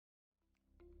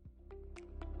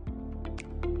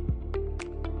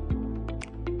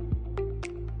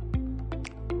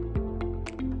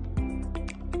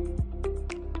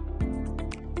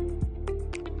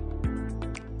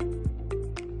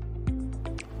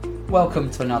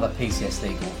Welcome to another PCS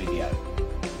Legal video.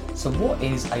 So what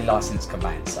is a licensed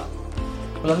conveyancer?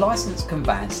 Well, a licensed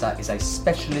conveyancer is a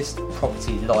specialist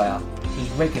property lawyer who's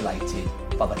regulated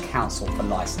by the Council for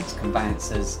Licensed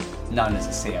Conveyancers, known as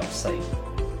a CLC.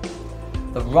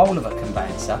 The role of a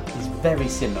conveyancer is very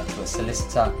similar to a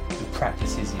solicitor who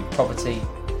practices in property,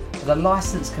 but a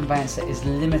licensed conveyancer is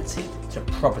limited to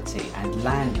property and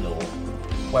land law,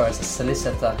 whereas a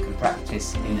solicitor can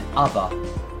practice in other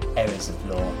areas of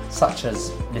law such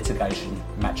as litigation,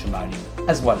 matrimony,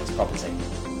 as well as property.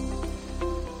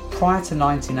 Prior to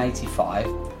 1985,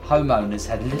 homeowners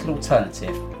had little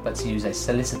alternative but to use a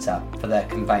solicitor for their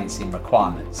conveyancing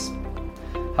requirements.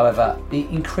 However, the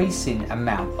increasing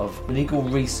amount of legal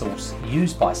resource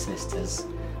used by solicitors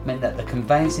meant that the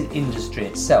conveyancing industry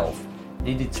itself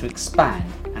needed to expand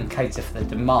and cater for the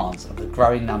demands of the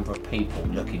growing number of people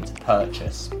looking to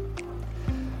purchase.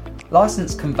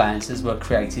 Licensed conveyancers were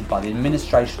created by the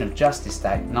Administration of Justice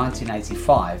Act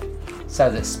 1985 so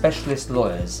that specialist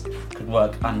lawyers could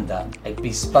work under a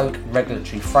bespoke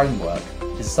regulatory framework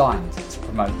designed to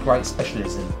promote great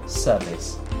specialism,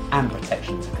 service and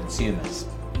protection to consumers.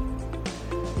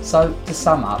 So, to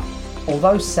sum up,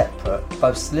 although separate,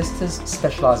 both solicitors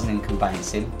specialising in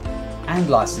conveyancing and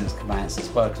licensed conveyancers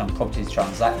working on property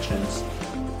transactions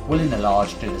will in the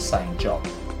large do the same job.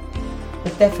 The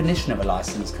definition of a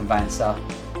licensed conveyancer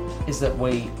is that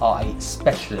we are a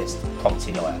specialist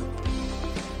property lawyer.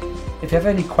 If you have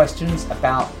any questions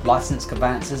about licensed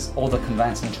conveyancers or the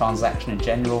conveyancing transaction in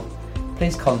general,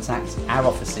 please contact our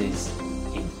offices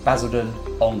in Basildon,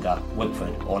 Ongar,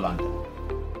 Wickford or London.